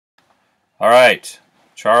Alright,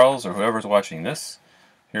 Charles or whoever's watching this,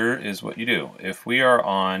 here is what you do. If we are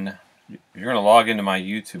on, you're going to log into my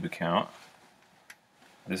YouTube account.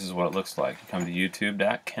 This is what it looks like. You come to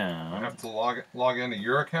youtube.com. I have to log into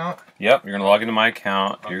your account? Yep, you're going to log into my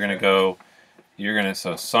account. Okay. You're going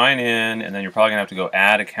to sign in, and then you're probably going to have to go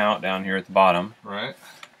add account down here at the bottom. Right.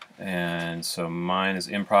 And so mine is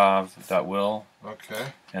improv.will. Okay.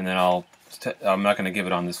 And then I'm not going to give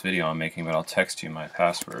it on this video I'm making, but I'll text you my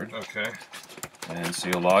password. Okay. And so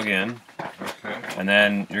you'll log in. Okay. And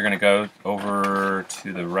then you're going to go over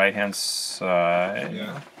to the right-hand side.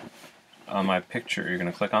 Yeah. On my picture, you're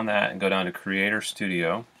going to click on that and go down to Creator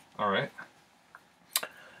Studio. All right.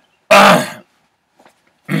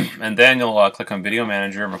 And then you'll click on Video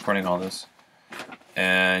Manager. I'm recording all this.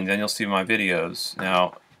 And then you'll see my videos.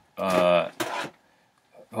 Now,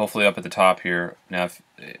 hopefully up at the top here. Now,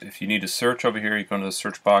 if you need to search over here, you go into the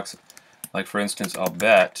search box. Like, for instance, I'll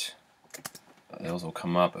bet those will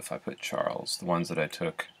come up if I put Charles, the ones that I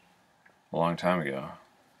took a long time ago.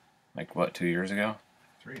 Like, what, 2 years ago?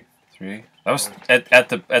 3. 3? That was at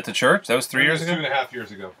the church? That was 3 years ago? 2.5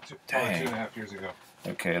 years ago. Dang. 2.5 years ago.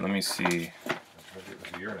 Okay, let me see. It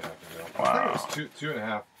was a year and a half ago. Wow. I think it was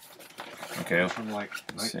 2.5. Okay. From like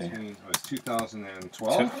Let's see. it was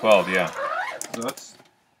 2012. 12, yeah. So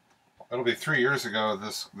it'll be 3 years ago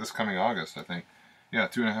this coming August, I think. Yeah,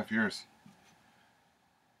 2.5 years.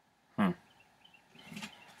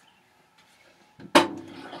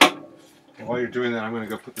 While you're doing that, I'm going to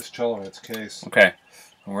go put this cello in its case. Okay.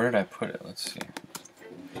 Where did I put it? Let's see.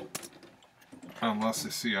 Unless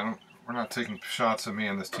you see, we're not taking shots of me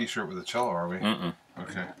in this T-shirt with a cello, are we? Mm-mm.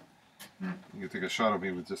 Okay. You can take a shot of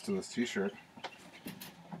me with just in this T-shirt.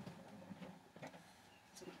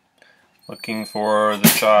 Looking for the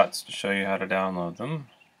shots to show you how to download them.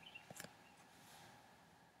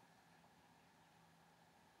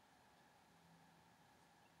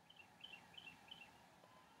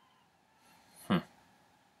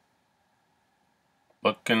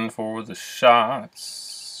 Looking for the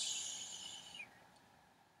shots.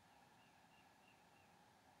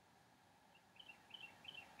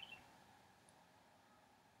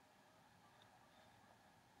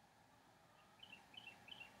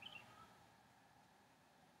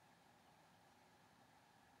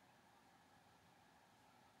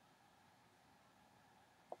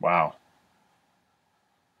 Wow.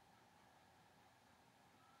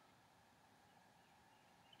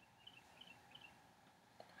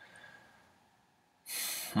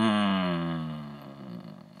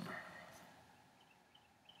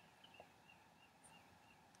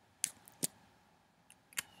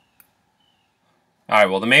 Alright,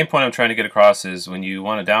 well the main point I'm trying to get across is when you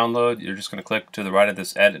want to download, you're just going to click to the right of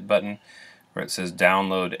this edit button where it says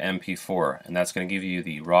download MP4, and that's going to give you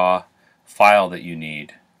the raw file that you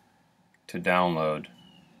need to download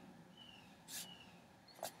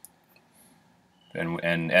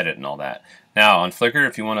and edit and all that. Now on Flickr,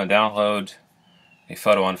 if you want to download a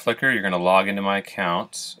photo on Flickr, you're going to log into my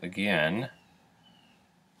account again.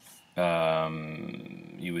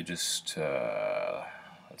 You would just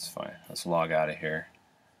that's fine. Let's log out of here.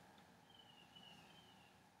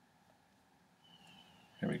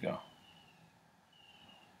 Here we go.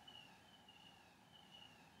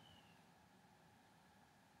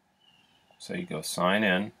 So you go sign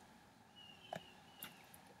in.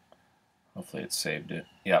 Hopefully it saved it.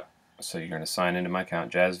 Yep. So you're going to sign into my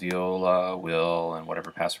account, Jazz Viola, Will, and whatever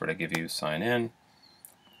password I give you, sign in.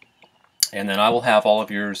 And then I will have all of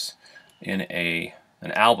yours in an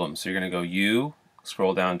album. So you're going to go You,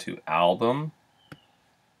 scroll down to Album,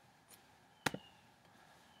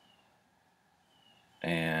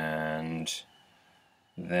 and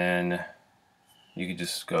then you could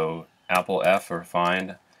just go Apple F or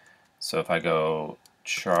Find. So if I go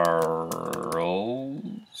Charles,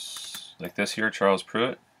 like this here, Charles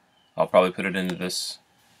Pruitt, I'll probably put it into this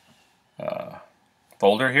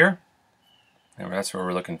folder here. And that's where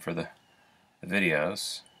we're looking for the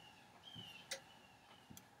videos.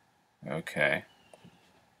 Okay.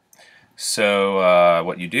 So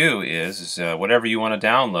what you do is whatever you want to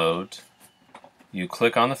download, you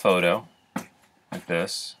click on the photo like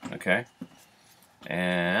this, okay?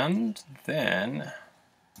 And then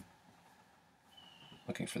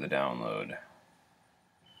looking for the download.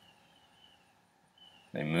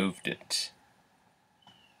 They moved it.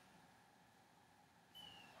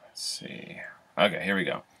 Let's see. Okay, here we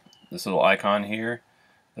go. This little icon here,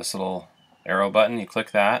 this little arrow button, you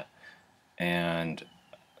click that, and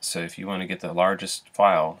so if you want to get the largest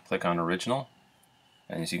file, click on Original,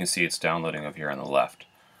 and as you can see, it's downloading over here on the left.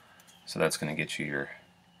 So that's going to get you your,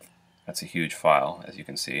 that's a huge file, as you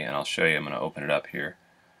can see, and I'll show you. I'm going to open it up here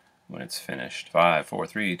when it's finished. 5, 4,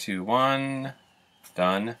 3, 2, 1.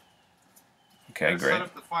 Done. Okay, great. Set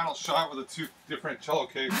up the final shot with the two different cello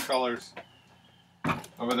case colors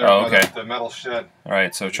over there Oh, by okay. the metal shed.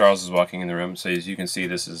 Alright, so Charles is walking in the room. So as you can see,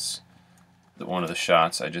 this is one of the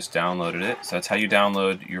shots. I just downloaded it. So that's how you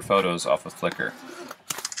download your photos off of Flickr.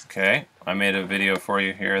 Okay, I made a video for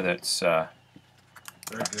you here that's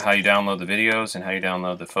how you download the videos and how you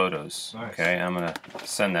download the photos. Nice. Okay, I'm going to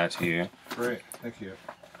send that to you. Great, thank you.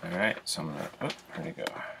 Alright, so I'm going to, oh, where'd it go?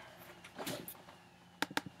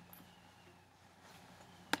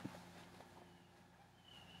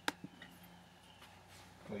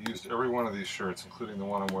 I used every one of these shirts, including the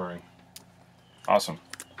one I'm wearing. Awesome.